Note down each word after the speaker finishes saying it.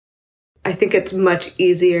I think it's much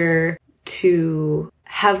easier to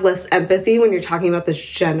have less empathy when you're talking about this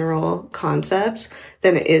general concept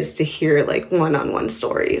than it is to hear like one-on-one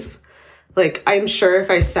stories. Like, I'm sure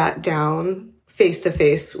if I sat down face to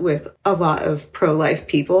face with a lot of pro-life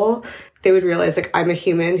people, they would realize like I'm a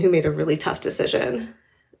human who made a really tough decision.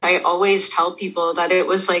 I always tell people that it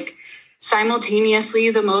was like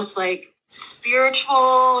simultaneously the most like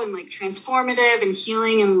spiritual and like transformative and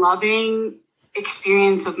healing and loving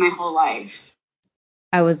experience of my whole life.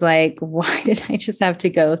 I was like, why did I just have to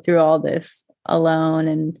go through all this alone?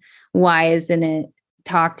 And why isn't it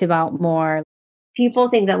talked about more? People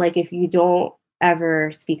think that like if you don't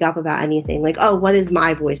ever speak up about anything, like, oh, what is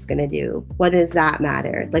my voice going to do? What does that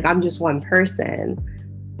matter? Like, I'm just one person.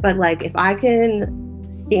 But like, if I can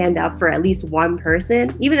stand up for at least one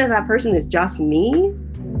person, even if that person is just me,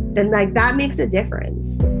 then like that makes a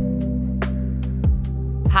difference.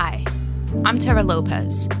 Hi, I'm Tara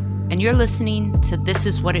Lopez, and you're listening to This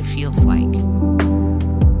Is What It Feels Like.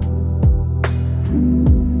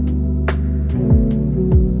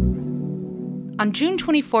 On June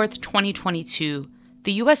 24th, 2022,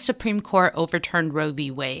 the U.S. Supreme Court overturned Roe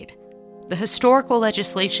v. Wade, the historical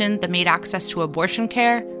legislation that made access to abortion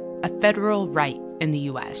care a federal right in the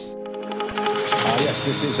U.S. Yes,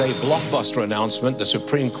 this is a blockbuster announcement. The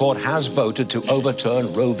Supreme Court has voted to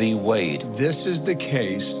overturn Roe v. Wade. This is the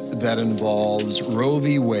case that involves Roe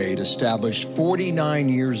v. Wade, established 49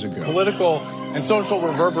 years ago. Political and social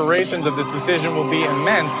reverberations of this decision will be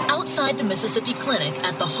immense. Outside the Mississippi Clinic,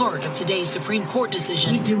 at the heart of today's Supreme Court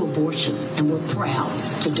decision. We do abortion, and we're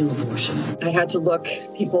proud to do abortion. I had to look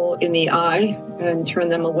people in the eye and turn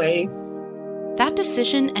them away. That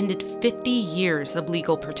decision ended 50 years of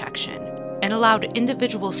legal protection and allowed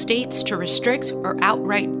individual states to restrict or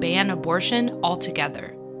outright ban abortion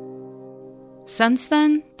altogether. Since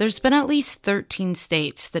then, there's been at least 13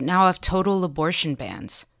 states that now have total abortion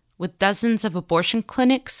bans, with dozens of abortion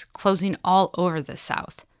clinics closing all over the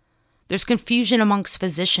South. There's confusion amongst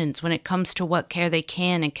physicians when it comes to what care they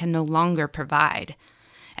can and can no longer provide.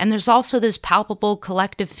 And there's also this palpable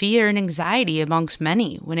collective fear and anxiety amongst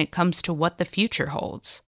many when it comes to what the future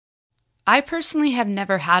holds. I personally have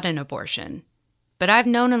never had an abortion, but I've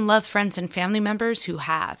known and loved friends and family members who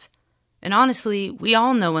have. And honestly, we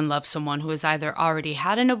all know and love someone who has either already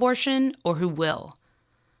had an abortion or who will.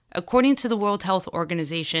 According to the World Health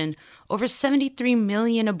Organization, over 73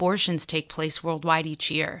 million abortions take place worldwide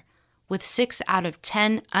each year, with 6 out of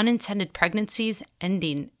 10 unintended pregnancies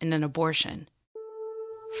ending in an abortion.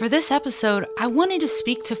 For this episode, I wanted to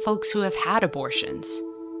speak to folks who have had abortions.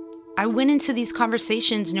 I went into these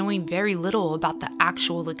conversations knowing very little about the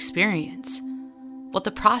actual experience, what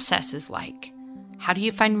the process is like, how do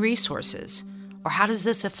you find resources, or how does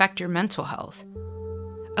this affect your mental health?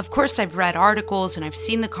 Of course, I've read articles and I've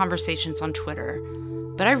seen the conversations on Twitter,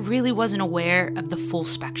 but I really wasn't aware of the full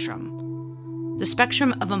spectrum. The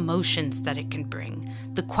spectrum of emotions that it can bring,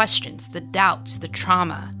 the questions, the doubts, the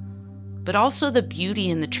trauma, but also the beauty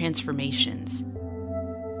and the transformations.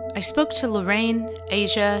 I spoke to Lorraine,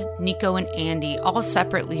 Asia, Nico, and Andy all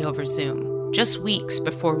separately over Zoom, just weeks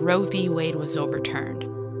before Roe v. Wade was overturned.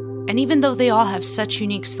 And even though they all have such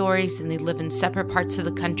unique stories and they live in separate parts of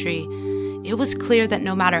the country, it was clear that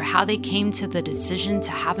no matter how they came to the decision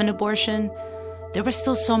to have an abortion, there was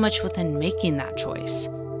still so much within making that choice.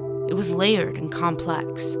 It was layered and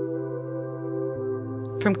complex.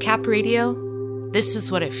 From Cap Radio, this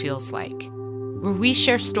is what it feels like, where we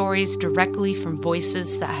share stories directly from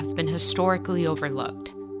voices that have been historically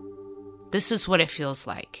overlooked. This is what it feels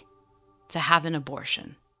like to have an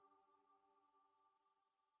abortion.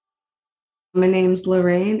 My name's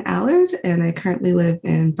Lorraine Allard, and I currently live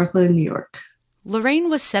in Brooklyn, New York. Lorraine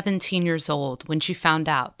was 17 years old when she found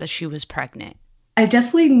out that she was pregnant. I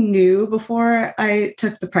definitely knew before I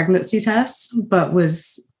took the pregnancy test, but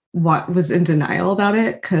was in denial about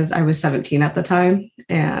it because I was 17 at the time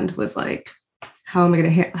and was like, how am I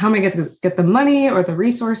going to get the money or the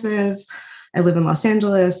resources? I live in Los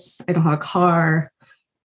Angeles. I don't have a car.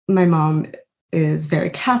 My mom is very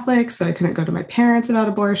Catholic, so I couldn't go to my parents about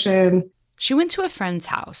abortion. She went to a friend's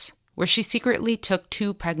house where she secretly took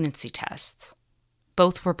 2 pregnancy tests.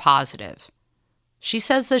 Both were positive. She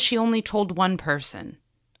says that she only told one person.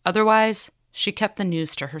 Otherwise, she kept the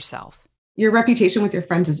news to herself. Your reputation with your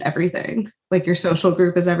friends is everything. Like, your social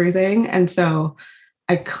group is everything. And so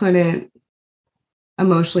I couldn't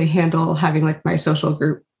emotionally handle having like my social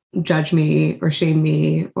group judge me or shame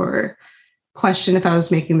me or question if I was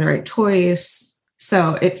making the right choice.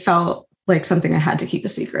 So it felt like something I had to keep a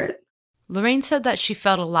secret. Lorraine said that she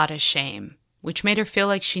felt a lot of shame, which made her feel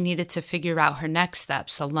like she needed to figure out her next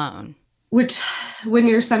steps alone. which when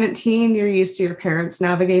you're 17, you're used to your parents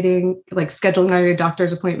navigating, like scheduling all your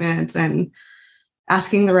doctor's appointments and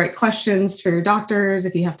asking the right questions for your doctors.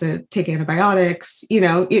 If you have to take antibiotics,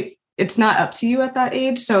 it's not up to you at that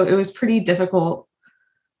age. So it was pretty difficult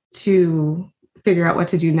to figure out what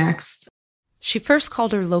to do next. She first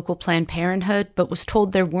called her local Planned Parenthood, but was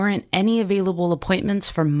told there weren't any available appointments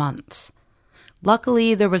for months.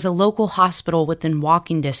 Luckily, there was a local hospital within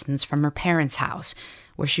walking distance from her parents' house,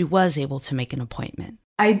 where she was able to make an appointment.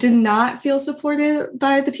 I did not feel supported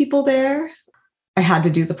by the people there. I had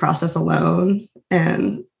to do the process alone.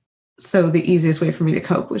 And so the easiest way for me to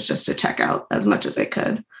cope was just to check out as much as I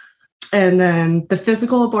could. And then the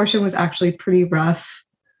physical abortion was actually pretty rough.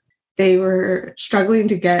 They were struggling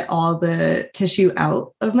to get all the tissue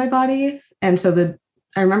out of my body. And so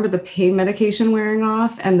I remember the pain medication wearing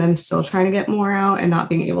off and them still trying to get more out and not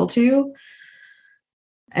being able to.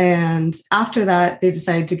 And after that, they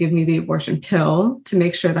decided to give me the abortion pill to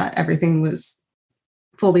make sure that everything was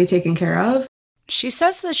fully taken care of. She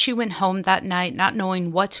says that she went home that night not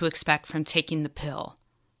knowing what to expect from taking the pill.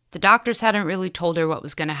 The doctors hadn't really told her what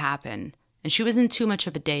was going to happen, and she was in too much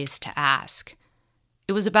of a daze to ask.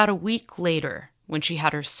 It was about a week later when she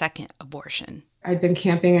had her second abortion. I'd been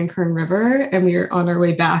camping in Kern River, and we were on our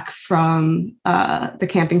way back from the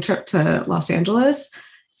camping trip to Los Angeles,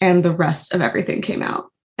 and the rest of everything came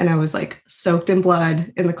out. And I was like soaked in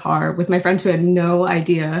blood in the car with my friends who had no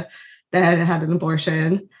idea that I had an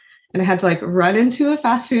abortion. And I had to like run into a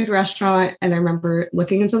fast food restaurant. And I remember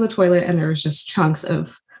looking into the toilet and there was just chunks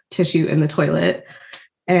of tissue in the toilet.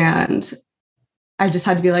 And I just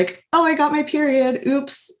had to be like, oh, I got my period.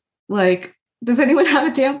 Oops. Like, does anyone have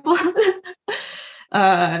a tampon?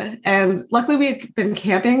 And luckily we had been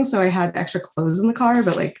camping, so I had extra clothes in the car,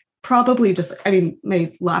 but like probably just,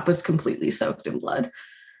 my lap was completely soaked in blood.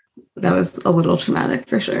 That was a little traumatic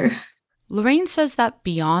for sure. Lorraine says that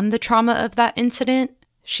beyond the trauma of that incident,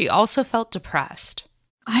 she also felt depressed.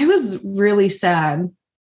 I was really sad.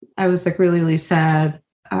 I was like really, really sad.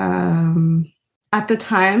 At the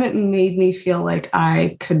time, it made me feel like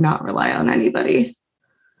I could not rely on anybody.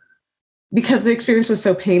 Because the experience was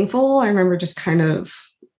so painful, I remember just kind of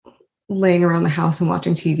laying around the house and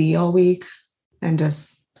watching TV all week and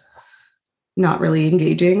just not really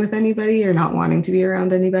engaging with anybody or not wanting to be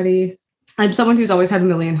around anybody. I'm someone who's always had a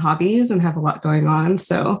million hobbies and have a lot going on.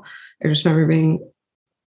 So I just remember being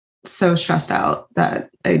so stressed out that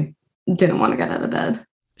I didn't want to get out of bed.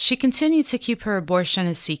 She continued to keep her abortion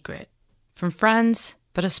a secret from friends,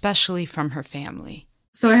 but especially from her family.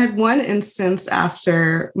 So I had one instance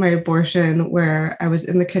after my abortion where I was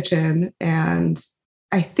in the kitchen and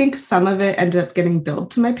I think some of it ended up getting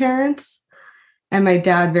billed to my parents. And my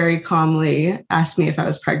dad very calmly asked me if I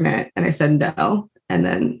was pregnant and I said no, and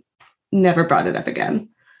then never brought it up again,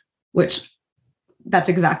 which that's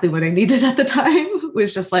exactly what I needed at the time.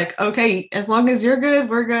 Was just like, okay, as long as you're good,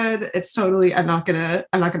 we're good. It's totally, I'm not gonna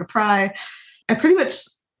pry. I pretty much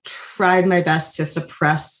tried my best to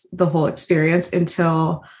suppress the whole experience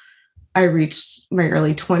until I reached my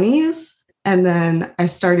early 20s. And then I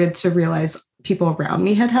started to realize people around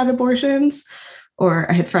me had abortions, or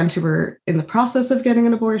I had friends who were in the process of getting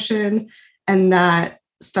an abortion. And that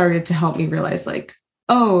started to help me realize like,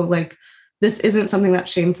 oh, like this isn't something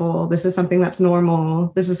that's shameful. This is something that's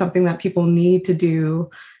normal. This is something that people need to do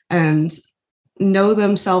and know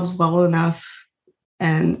themselves well enough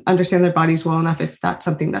and understand their bodies well enough if that's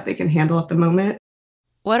something that they can handle at the moment.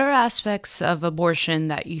 What are aspects of abortion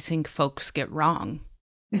that you think folks get wrong?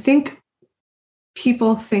 I think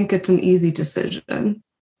people think it's an easy decision.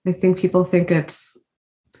 I think people think it's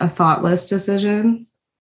a thoughtless decision.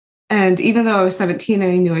 And even though I was 17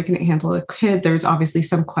 and I knew I couldn't handle a kid, there was obviously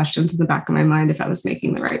some questions in the back of my mind if I was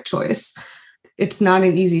making the right choice. It's not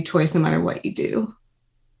an easy choice no matter what you do.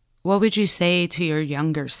 What would you say to your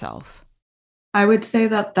younger self? I would say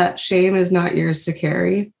that shame is not yours to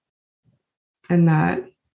carry, and that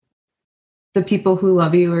the people who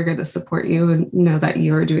love you are going to support you and know that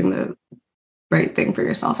you are doing the right thing for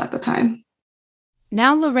yourself at the time.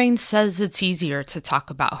 Now Lorraine says it's easier to talk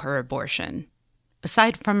about her abortion.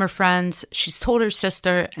 Aside from her friends, she's told her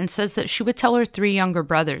sister and says that she would tell her 3 younger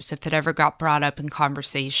brothers if it ever got brought up in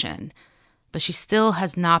conversation. But she still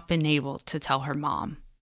has not been able to tell her mom.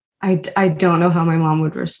 I don't know how my mom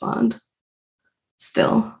would respond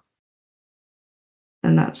still.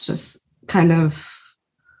 And that's just kind of,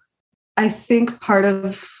 I think part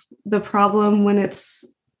of the problem when it's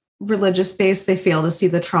religious based, they fail to see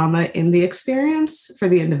the trauma in the experience for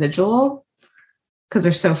the individual because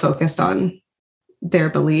they're so focused on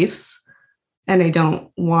their beliefs, and they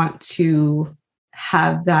don't want to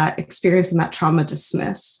have that experience and that trauma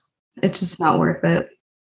dismissed. It's just not worth it.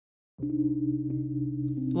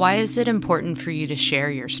 Why is it important for you to share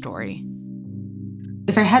your story?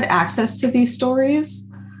 If I had access to these stories,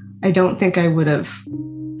 I don't think I would have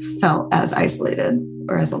felt as isolated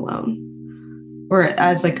or as alone or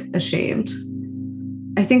as like ashamed.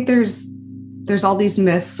 I think there's all these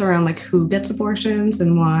myths around like who gets abortions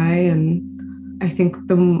and why. And I think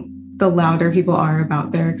the louder people are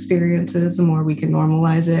about their experiences, the more we can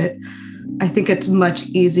normalize it. I think it's much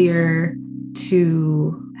easier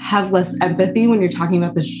to have less empathy when you're talking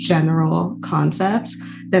about this general concept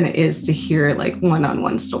than it is to hear like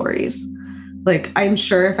one-on-one stories. Like, I'm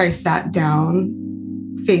sure if I sat down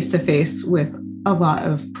face to face with a lot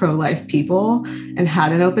of pro-life people and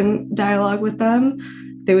had an open dialogue with them,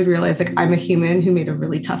 they would realize like I'm a human who made a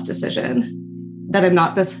really tough decision, that I'm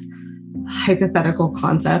not this hypothetical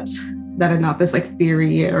concept, that I'm not this like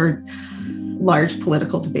theory or large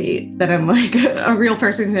political debate, that I'm like a real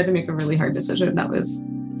person who had to make a really hard decision that was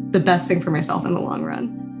the best thing for myself in the long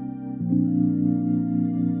run.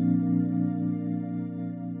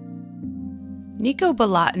 Nico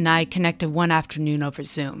Balat and I connected one afternoon over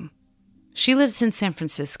Zoom. She lives in San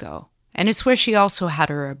Francisco, and it's where she also had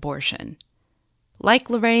her abortion. Like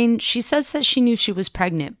Lorraine, she says that she knew she was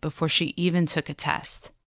pregnant before she even took a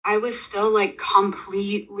test. I was still like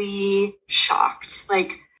completely shocked.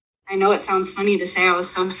 Like, I know it sounds funny to say I was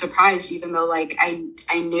so surprised, even though like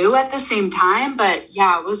I knew at the same time, but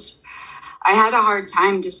yeah, I had a hard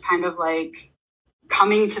time just kind of like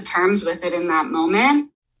coming to terms with it in that moment.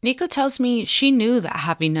 Nico tells me she knew that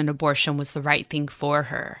having an abortion was the right thing for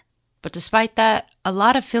her. But despite that, a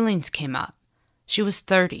lot of feelings came up. She was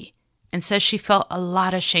 30 and says she felt a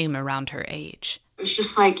lot of shame around her age. It was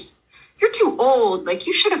just like, you're too old. Like,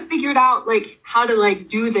 you should have figured out like how to like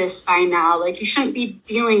do this by now. Like, you shouldn't be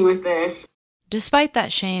dealing with this. Despite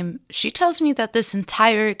that shame, she tells me that this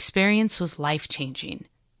entire experience was life-changing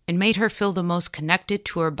and made her feel the most connected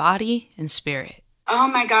to her body and spirit. Oh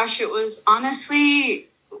my gosh, it was honestly,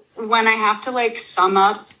 when I have to like sum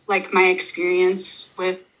up like my experience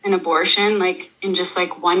with an abortion, like in just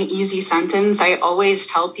like one easy sentence, I always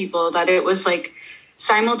tell people that it was like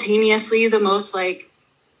simultaneously the most like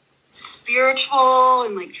spiritual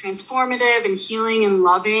and like transformative and healing and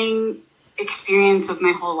loving experience of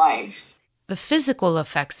my whole life. The physical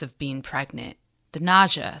effects of being pregnant, the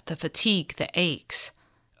nausea, the fatigue, the aches,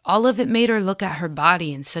 all of it made her look at her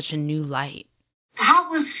body in such a new light. That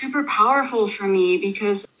was super powerful for me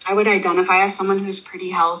because I would identify as someone who's pretty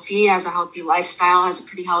healthy, has a healthy lifestyle, has a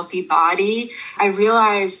pretty healthy body. I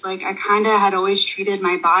realized like I kind of had always treated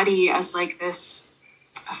my body as like this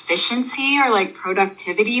efficiency or like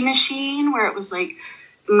productivity machine, where it was like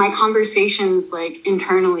my conversations like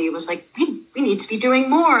internally was like, we need to be doing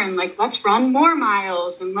more, and like let's run more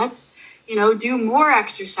miles, and let's do more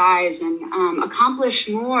exercise and accomplish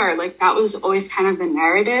more. Like that was always kind of the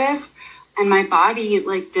narrative. And my body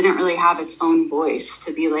like didn't really have its own voice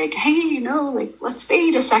to be like, hey, like let's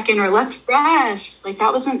wait a second or let's rest. Like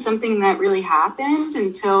that wasn't something that really happened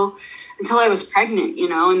until I was pregnant,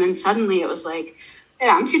 and then suddenly it was like,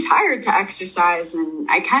 yeah, I'm too tired to exercise and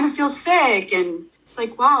I kind of feel sick. And it's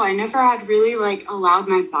like, wow, I never had really like allowed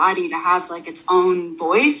my body to have like its own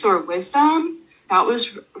voice or wisdom. That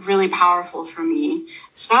was really powerful for me.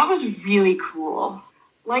 So that was really cool.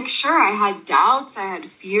 Like, sure, I had doubts, I had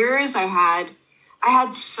fears, I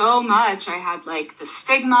had so much. I had like the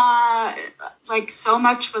stigma, like so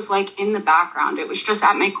much was like in the background. It was just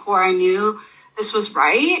at my core, I knew this was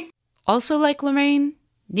right. Also, like Lorraine,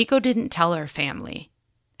 Nico didn't tell her family.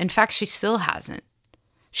 In fact, she still hasn't.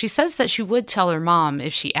 She says that she would tell her mom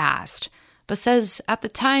if she asked, but says at the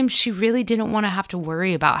time she really didn't want to have to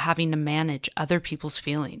worry about having to manage other people's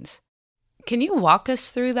feelings. Can you walk us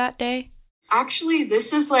through that day? Actually,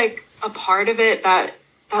 this is like a part of it that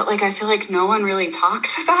like I feel like no one really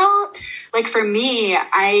talks about. Like for me,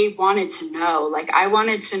 I wanted to know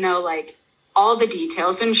like all the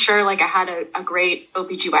details. And sure, like I had a great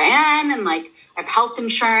OBGYN and like I have health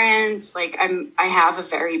insurance. Like I have a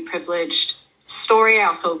very privileged story. I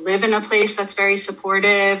also live in a place that's very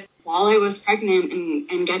supportive. While I was pregnant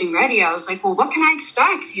and getting ready, I was like, well, what can I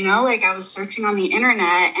expect? Like I was searching on the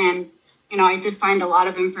internet and I did find a lot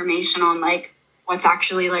of information on like what's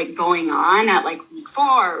actually like going on at like week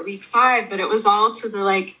 4, week 5, but it was all to the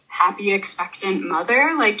like happy expectant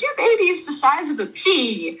mother, like your baby is the size of a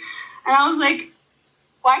pea. And I was like,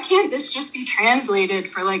 why can't this just be translated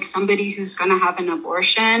for like somebody who's going to have an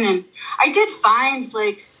abortion? And I did find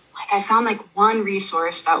I found like one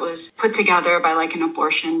resource that was put together by like an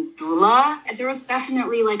abortion doula. There was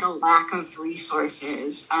definitely like a lack of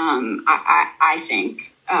resources, I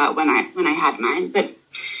think, when I had mine. But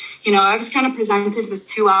You know, I was kind of presented with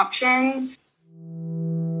two options.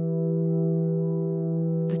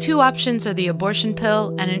 The two options are the abortion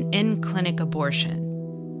pill and an in-clinic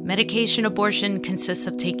abortion. Medication abortion consists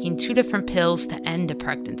of taking two different pills to end a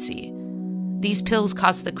pregnancy. These pills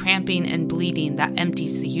cause the cramping and bleeding that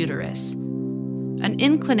empties the uterus. An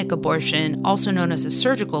in-clinic abortion, also known as a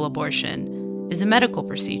surgical abortion, is a medical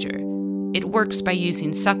procedure. It works by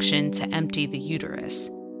using suction to empty the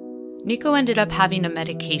uterus. Nico ended up having a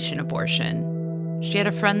medication abortion. She had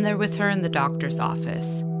a friend there with her in the doctor's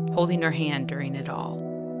office, holding her hand during it all.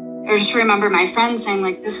 I just remember my friend saying,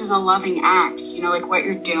 like, this is a loving act, you know, like what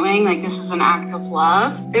you're doing, like this is an act of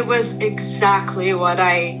love. It was exactly what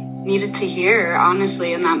I needed to hear,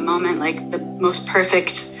 honestly, in that moment, like the most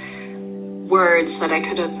perfect words that I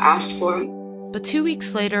could have asked for. But 2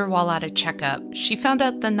 weeks later, while at a checkup, she found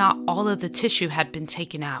out that not all of the tissue had been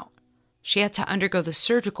taken out. She had to undergo the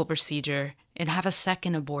surgical procedure and have a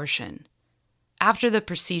second abortion. After the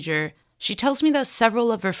procedure, she tells me that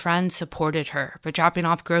several of her friends supported her by dropping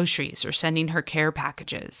off groceries or sending her care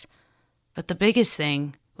packages. But the biggest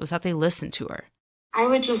thing was that they listened to her. I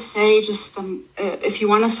would just say, if you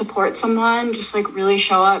want to support someone, just like really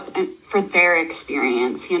show up for their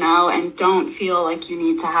experience, you know, and don't feel like you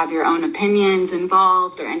need to have your own opinions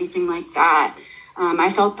involved or anything like that.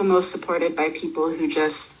 I felt the most supported by people who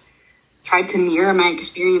just tried to mirror my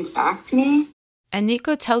experience back to me. And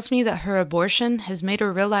Nico tells me that her abortion has made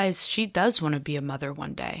her realize she does want to be a mother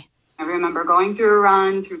one day. I remember going through a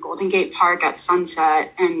run through Golden Gate Park at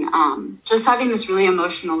sunset and just having this really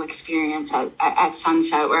emotional experience at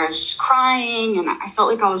sunset where I was just crying and I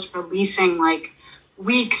felt like I was releasing like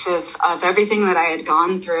weeks of everything that I had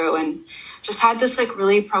gone through and just had this like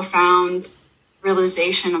really profound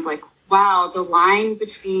realization of like, wow, the line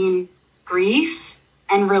between grief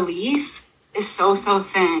and relief is so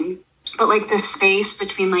thin. But like the space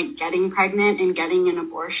between like getting pregnant and getting an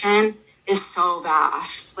abortion is so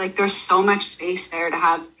vast. Like there's so much space there to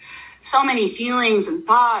have so many feelings and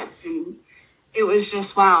thoughts. And it was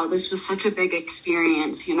just, wow, this was such a big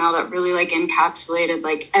experience, you know, that really like encapsulated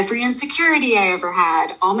like every insecurity I ever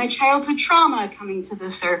had, all my childhood trauma coming to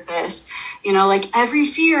the surface, you know, like every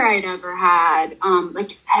fear I'd ever had,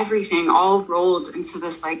 like everything all rolled into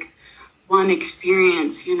this like one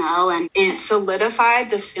experience, you know, and it solidified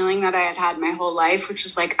this feeling that I had had my whole life, which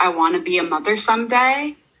was like, I want to be a mother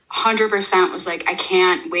someday. 100% was like, I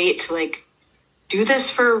can't wait to like do this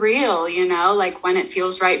for real, you know, like when it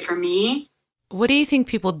feels right for me. What do you think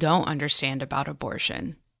people don't understand about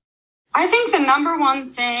abortion? I think the number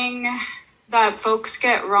one thing that folks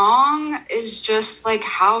get wrong is just like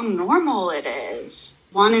how normal it is.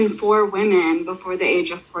 1 in 4 women before the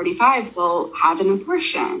age of 45 will have an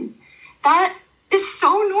abortion. That is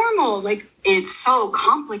so normal. Like, it's so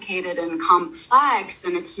complicated and complex,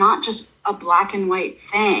 and it's not just a black and white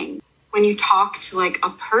thing. When you talk to like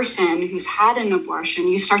a person who's had an abortion,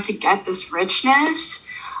 you start to get this richness.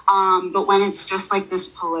 But when it's just like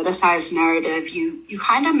this politicized narrative, you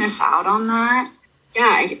kind of miss out on that.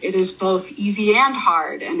 Yeah, it is both easy and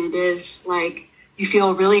hard. And it is like, you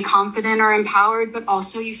feel really confident or empowered, but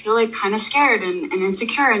also you feel like kind of scared and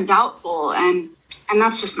insecure and doubtful. And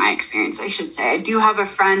that's just my experience, I should say. I do have a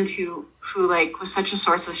friend who like was such a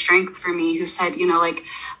source of strength for me, who said, you know, like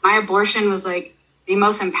my abortion was like the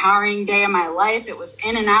most empowering day of my life. It was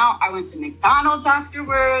in and out. I went to McDonald's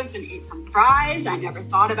afterwards and ate some fries. I never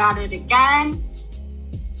thought about it again.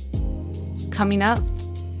 Coming up,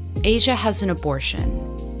 Asia has an abortion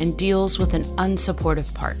and deals with an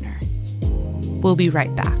unsupportive partner. We'll be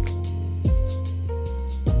right back.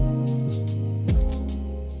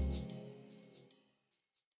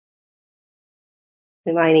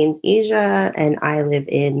 My name's Asia, and I live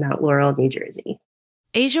in Mount Laurel, New Jersey.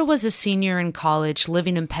 Asia was a senior in college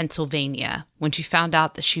living in Pennsylvania when she found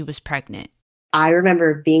out that she was pregnant. I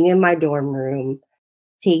remember being in my dorm room,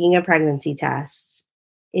 taking a pregnancy test,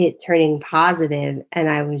 it turning positive,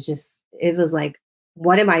 and it was like,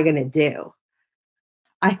 what am I going to do?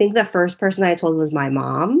 I think the first person I told was my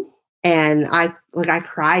mom, and I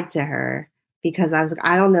cried to her because I was like,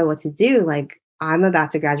 I don't know what to do. Like, I'm about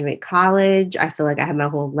to graduate college. I feel like I have my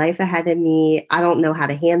whole life ahead of me. I don't know how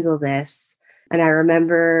to handle this. And I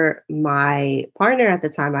remember my partner at the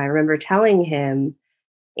time, I remember telling him,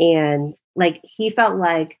 and like, he felt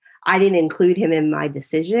like I didn't include him in my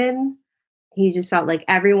decision. He just felt like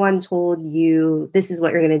everyone told you, this is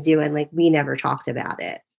what you're going to do. And like, we never talked about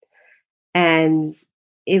it. And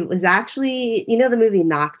it was actually, you know, the movie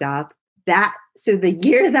Knocked Up, so the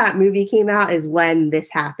year that movie came out is when this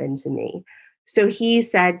happened to me. So he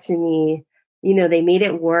said to me, you know, they made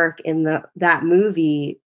it work in that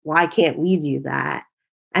movie. Why can't we do that?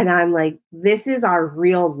 And I'm like, this is our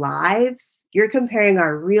real lives. You're comparing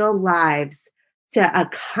our real lives to a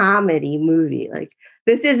comedy movie. Like,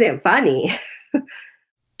 this isn't funny.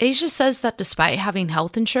 Asia says that despite having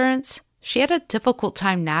health insurance, she had a difficult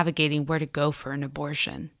time navigating where to go for an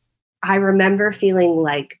abortion. I remember feeling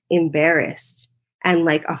like embarrassed and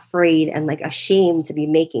like afraid and like ashamed to be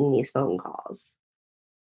making these phone calls.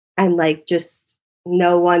 And like just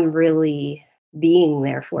no one really being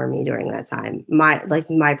there for me during that time,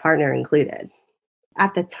 my partner included.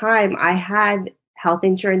 At the time, I had health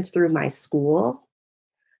insurance through my school.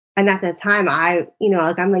 And at the time, I'm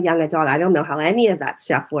a young adult. I don't know how any of that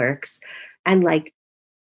stuff works. And like,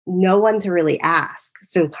 no one to really ask.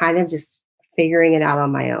 So kind of just figuring it out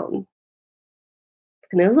on my own.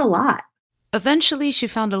 And it was a lot. Eventually, she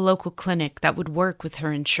found a local clinic that would work with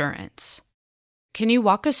her insurance. Can you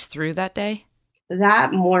walk us through that day?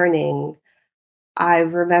 That morning, I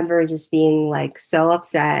remember just being like so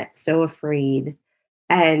upset, so afraid.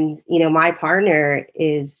 And, my partner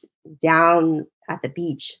is down at the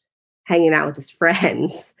beach hanging out with his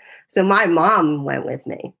friends. So my mom went with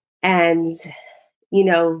me. And,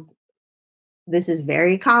 this is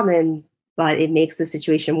very common, but it makes the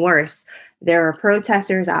situation worse. There are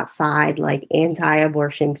protesters outside, like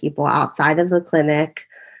anti-abortion people outside of the clinic,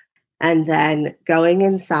 and then going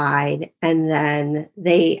inside. And then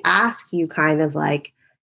they ask you kind of like,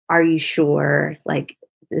 are you sure? Like,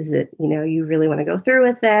 is it, you really want to go through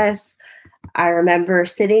with this? I remember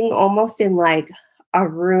sitting almost in like a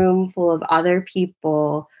room full of other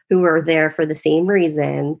people who were there for the same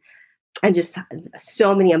reason, and just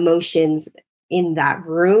so many emotions in that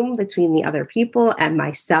room between the other people and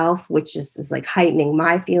myself, which is like heightening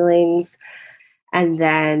my feelings. And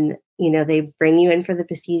then, they bring you in for the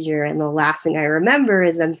procedure. And the last thing I remember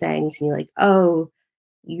is them saying to me like, oh,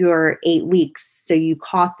 you're 8 weeks. So you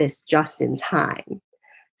caught this just in time.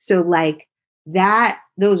 So like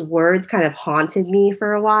those words kind of haunted me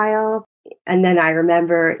for a while. And then I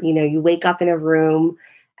remember, you wake up in a room,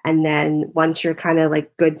 and then once you're kind of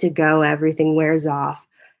like good to go, everything wears off.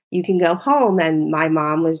 You can go home. And my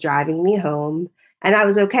mom was driving me home, and I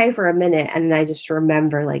was okay for a minute. And then I just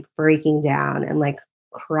remember like breaking down and like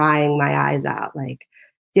crying my eyes out. Like,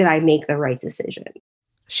 did I make the right decision?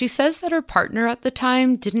 She says that her partner at the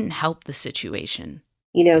time didn't help the situation.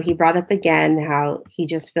 He brought up again how he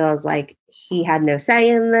just feels like he had no say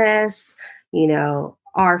in this.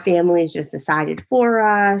 Our families just decided for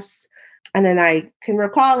us. And then I can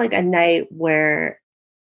recall like a night where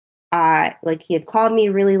he had called me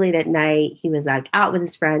really late at night. He was like out with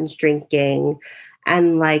his friends drinking,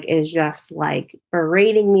 and like is just like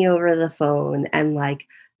berating me over the phone. And like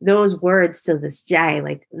those words to this day,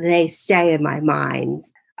 like they stay in my mind,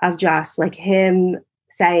 of just like him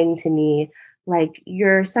saying to me, like,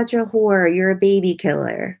 you're such a whore, you're a baby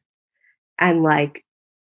killer. And like,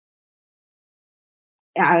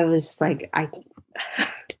 I was just like,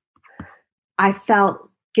 I felt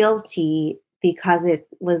guilty because it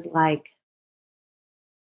was like,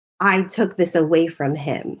 I took this away from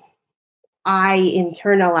him. I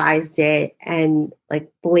internalized it and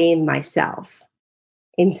like blamed myself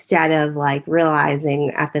instead of like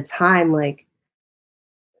realizing at the time, like,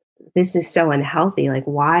 this is so unhealthy. Like,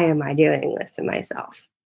 why am I doing this to myself?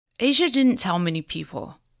 Asia didn't tell many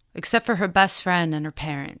people, except for her best friend and her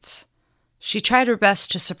parents. She tried her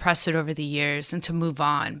best to suppress it over the years and to move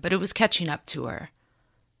on, but it was catching up to her.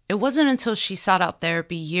 It wasn't until she sought out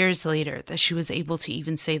therapy years later that she was able to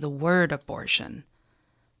even say the word abortion.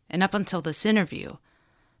 And up until this interview,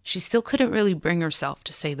 she still couldn't really bring herself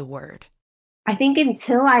to say the word. I think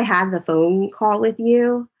until I had the phone call with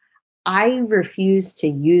you, I refused to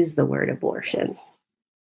use the word abortion.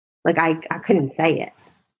 Like I couldn't say it.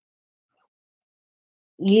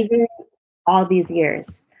 Even all these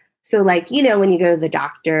years. So like, when you go to the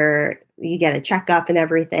doctor, you get a checkup and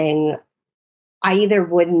everything, I either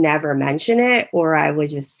would never mention it or I would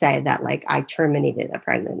just say that like I terminated a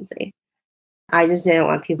pregnancy. I just didn't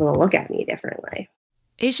want people to look at me differently.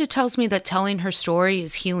 Asia tells me that telling her story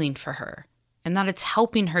is healing for her, and that it's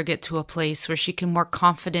helping her get to a place where she can more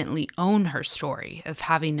confidently own her story of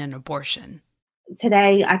having an abortion.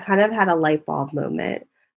 Today, I kind of had a light bulb moment.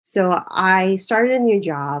 So I started a new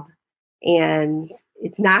job, and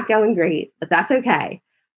it's not going great, but that's okay.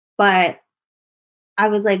 But I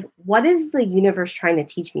was like, what is the universe trying to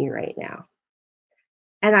teach me right now?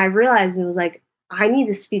 And I realized it was like, I need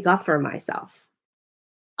to speak up for myself.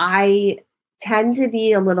 I tend to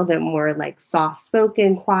be a little bit more like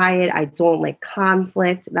soft-spoken, quiet. I don't like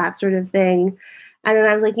conflict, that sort of thing. And then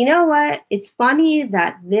I was like, you know what? It's funny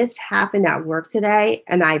that this happened at work today,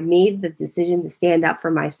 and I made the decision to stand up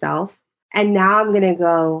for myself. And now I'm going to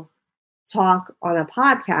go talk on a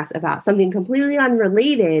podcast about something completely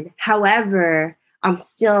unrelated. However, I'm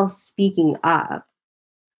still speaking up.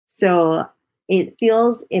 So it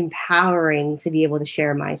feels empowering to be able to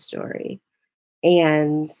share my story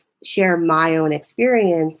and share my own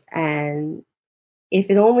experience. And if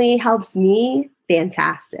it only helps me,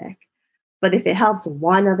 fantastic. But if it helps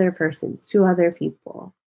one other person, two other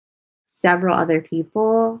people, several other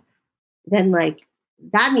people, then like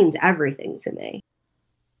that means everything to me.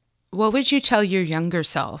 What would you tell your younger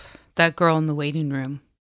self, that girl in the waiting room?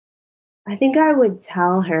 I think I would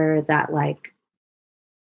tell her that like,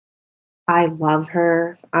 I love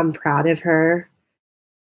her. I'm proud of her.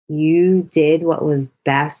 You did what was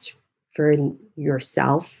best for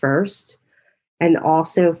yourself first. And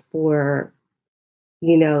also for,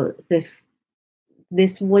 you know,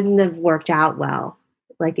 this wouldn't have worked out well.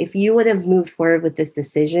 Like if you would have moved forward with this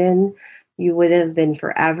decision, you would have been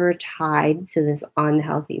forever tied to this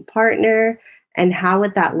unhealthy partner. And how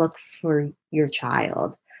would that look for your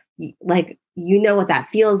child? Like, you know what that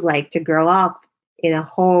feels like to grow up in a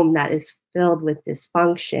home that is filled with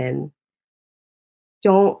dysfunction.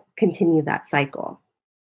 Don't continue that cycle.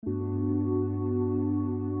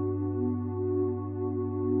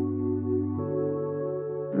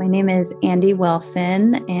 My name is Andy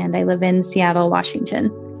Wilson, and I live in Seattle,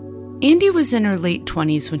 Washington. Andy was in her late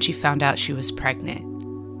 20s when she found out she was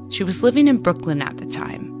pregnant. She was living in Brooklyn at the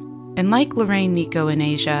time. And like Lorraine, Nico, and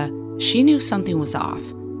Asia, she knew something was off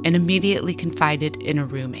and immediately confided in a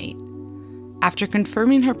roommate. After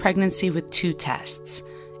confirming her pregnancy with 2 tests,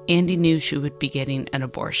 Andy knew she would be getting an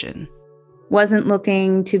abortion. Wasn't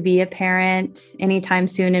looking to be a parent anytime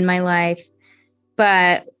soon in my life,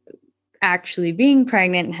 but actually being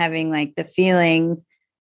pregnant and having like the feeling,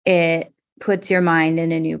 it puts your mind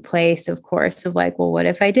in a new place, of course, of like, well, what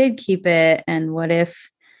if I did keep it? And what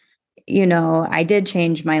if, you know, I did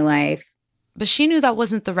change my life? But she knew that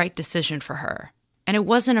wasn't the right decision for her. And it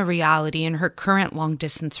wasn't a reality in her current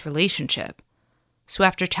long-distance relationship. So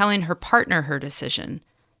after telling her partner her decision,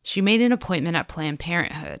 she made an appointment at Planned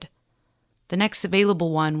Parenthood. The next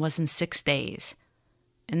available one was in 6 days.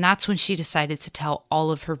 And that's when she decided to tell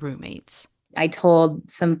all of her roommates. I told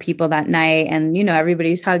some people that night, and, you know,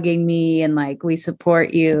 everybody's hugging me and like, we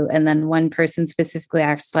support you. And then one person specifically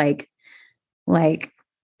asked like,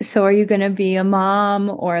 so are you going to be a mom,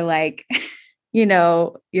 or like, you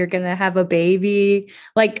know, you're going to have a baby,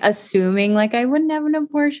 like assuming like I wouldn't have an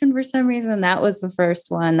abortion for some reason. That was the first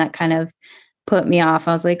one that kind of put me off.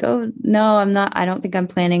 I was like, oh no, I'm not, I don't think I'm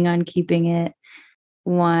planning on keeping it.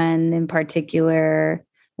 One in particular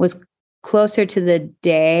was closer to the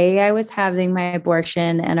day I was having my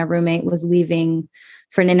abortion, and a roommate was leaving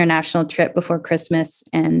for an international trip before Christmas.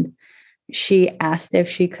 And she asked if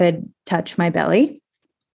she could touch my belly.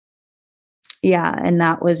 Yeah. And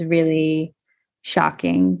that was really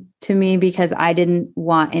shocking to me because I didn't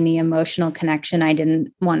want any emotional connection. I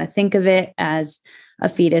didn't want to think of it as a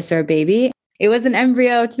fetus or a baby. It was an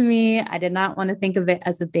embryo to me. I did not want to think of it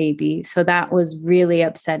as a baby. So that was really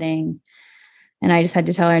upsetting. And I just had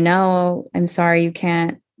to tell her, no, I'm sorry, you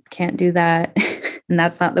can't do that. And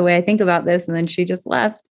that's not the way I think about this. And then she just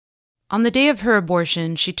left. On the day of her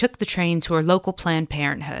abortion, she took the train to her local Planned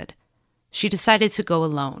Parenthood. She decided to go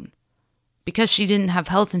alone. Because she didn't have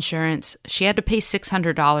health insurance, she had to pay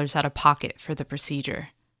 $600 out of pocket for the procedure.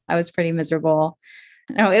 I was pretty miserable.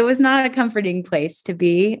 No, it was not a comforting place to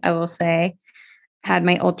be, I will say. Had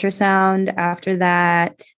my ultrasound after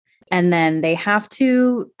that. And then they have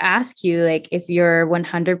to ask you, like, if you're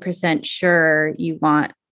 100% sure you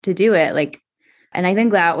want to do it. Like, and I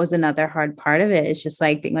think that was another hard part of it. It's just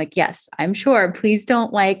like being like, yes, I'm sure. Please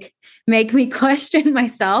don't like make me question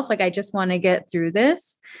myself. Like, I just want to get through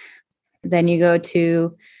this. Then you go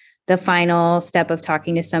to the final step of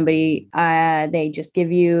talking to somebody. They just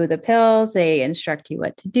give you the pills. They instruct you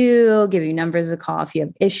what to do, give you numbers to call if you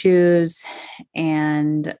have issues.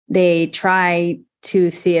 And they try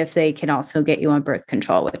to see if they can also get you on birth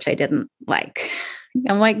control, which I didn't like.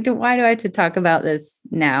 I'm like, why do I have to talk about this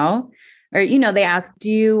now? Or, you know, they ask,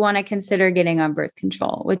 do you want to consider getting on birth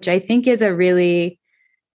control? Which I think is a really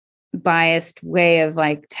biased way of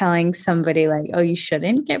like telling somebody like, oh, you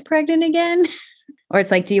shouldn't get pregnant again. Or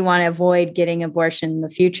it's like, do you want to avoid getting abortion in the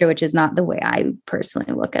future? Which is not the way I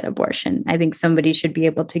personally look at abortion. I think somebody should be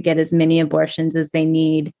able to get as many abortions as they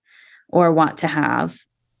need or want to have.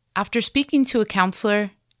 After speaking to a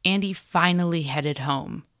counselor, Andy finally headed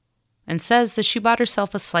home and says that she bought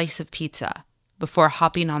herself a slice of pizza before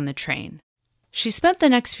hopping on the train. She spent the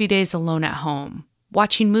next few days alone at home,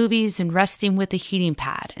 watching movies and resting with a heating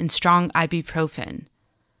pad and strong ibuprofen.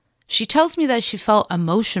 She tells me that she felt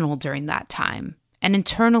emotional during that time and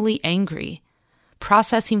internally angry,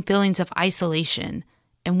 processing feelings of isolation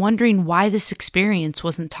and wondering why this experience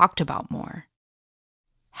wasn't talked about more.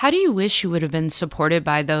 How do you wish you would have been supported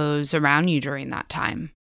by those around you during that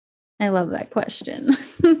time? I love that question.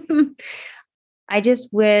 I just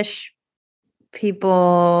wish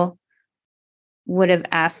people would have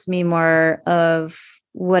asked me more of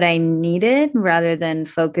what I needed rather than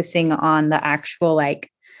focusing on the actual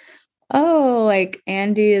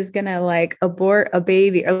Andy is gonna abort a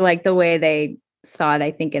baby, or the way they saw it,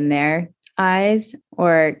 I think, in their eyes.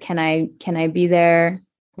 Or can I be there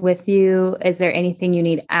with you? Is there anything you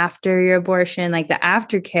need after your abortion? The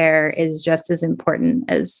aftercare is just as important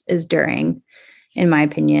as during, in my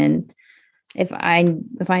opinion. If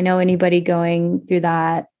I know anybody going through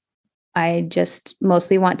that, I just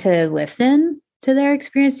mostly want to listen to their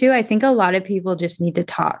experience too. I think a lot of people just need to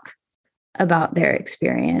talk about their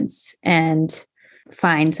experience and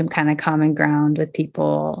find some kind of common ground with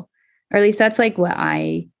people, or at least that's what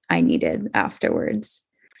I needed afterwards.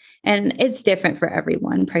 And it's different for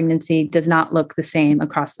everyone. Pregnancy does not look the same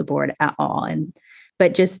across the board at all.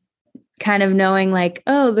 But just kind of knowing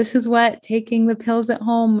this is what taking the pills at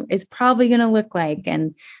home is probably going to look like,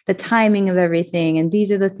 and the timing of everything. And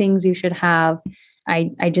these are the things you should have.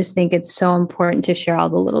 I just think it's so important to share all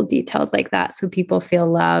the little details like that, so people feel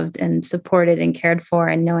loved and supported and cared for,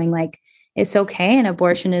 and knowing it's okay. And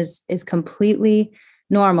abortion is completely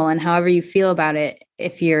normal. And however you feel about it,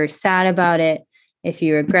 if you're sad about it, if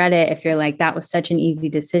you regret it, if you're that was such an easy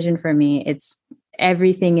decision for me,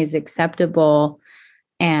 everything is acceptable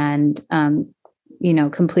and,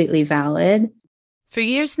 completely valid. For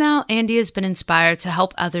years now, Andy has been inspired to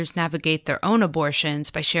help others navigate their own abortions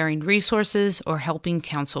by sharing resources or helping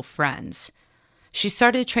counsel friends. She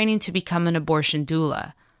started training to become an abortion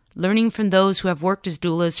doula, learning from those who have worked as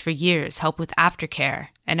doulas for years help with aftercare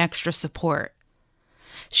and extra support.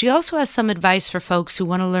 She also has some advice for folks who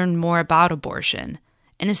want to learn more about abortion,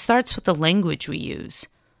 and it starts with the language we use.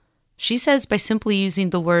 She says by simply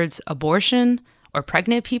using the words abortion or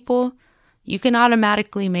pregnant people, you can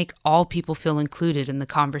automatically make all people feel included in the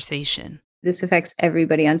conversation. This affects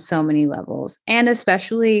everybody on so many levels, and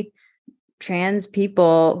especially trans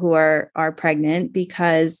people who are pregnant,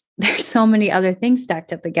 because there's so many other things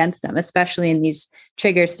stacked up against them, especially in these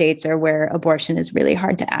trigger states or where abortion is really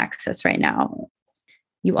hard to access right now.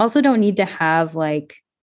 You also don't need to have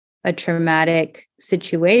a traumatic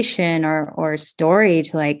situation or story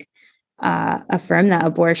to affirm that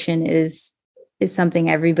abortion is something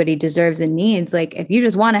everybody deserves and needs. If you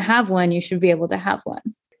just want to have one, you should be able to have one.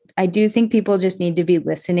 I do think people just need to be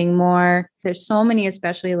listening more. There's so many,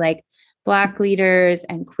 especially Black leaders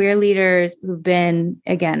and queer leaders who've been,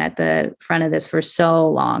 again, at the front of this for so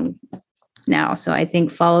long now. So I think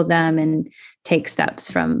follow them and take steps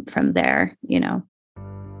from there,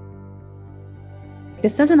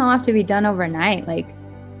 This doesn't all have to be done overnight.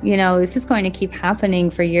 This is going to keep happening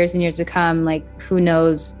for years and years to come. Who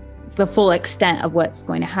knows the full extent of what's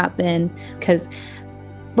going to happen, because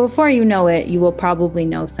before you know it, you will probably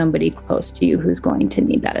know somebody close to you who's going to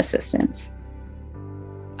need that assistance.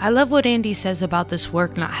 I love what Andy says about this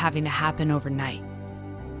work not having to happen overnight,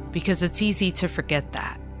 because it's easy to forget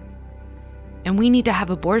that. And we need to have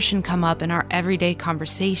abortion come up in our everyday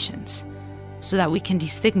conversations so that we can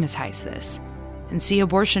destigmatize this and see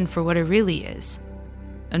abortion for what it really is,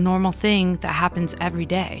 a normal thing that happens every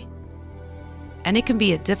day. And it can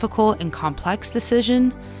be a difficult and complex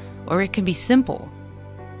decision, or it can be simple.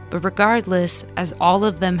 But regardless, as all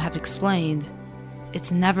of them have explained,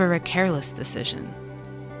 it's never a careless decision.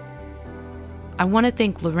 I want to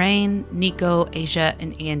thank Lorraine, Nico, Asia,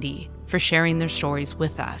 and Andy for sharing their stories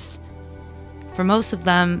with us. For most of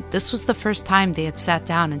them, this was the first time they had sat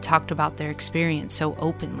down and talked about their experience so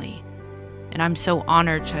openly, and I'm so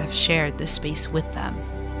honored to have shared this space with them.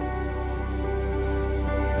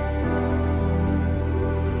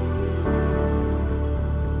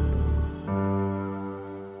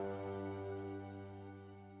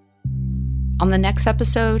 On the next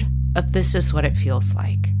episode of This Is What It Feels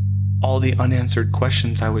Like. All the unanswered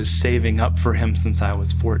questions I was saving up for him since I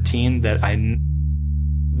was 14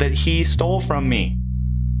 that he stole from me.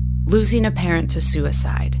 Losing a parent to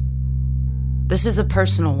suicide. This is a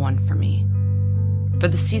personal one for me. For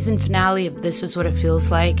the season finale of This Is What It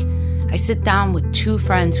Feels Like, I sit down with two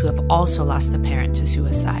friends who have also lost a parent to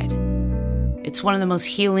suicide. It's one of the most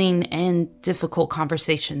healing and difficult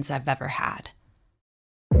conversations I've ever had.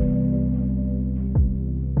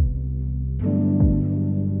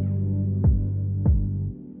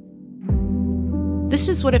 This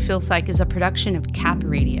This Is What It Feels Like is a production of Cap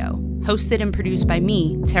Radio, hosted and produced by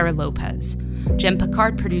me, Tara Lopez. Jen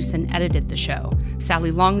Picard produced and edited the show.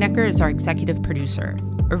 Sally Longnecker is our executive producer.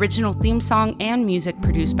 Original theme song and music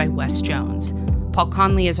produced by Wes Jones. Paul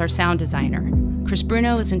Conley is our sound designer. Chris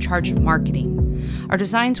Bruno is in charge of marketing. Our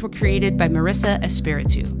designs were created by Marissa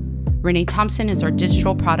Espiritu. Renee Thompson is our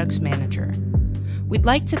digital products manager. We'd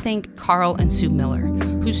like to thank Carl and Sue Miller,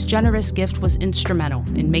 whose generous gift was instrumental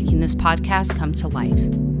in making this podcast come to life.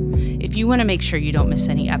 If you want to make sure you don't miss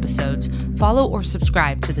any episodes, follow or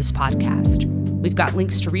subscribe to this podcast. We've got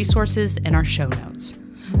links to resources in our show notes.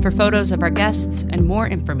 For photos of our guests and more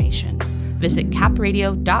information, visit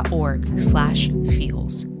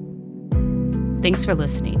capradio.org/feels. Thanks for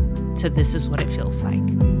listening to This Is What It Feels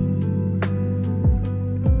Like.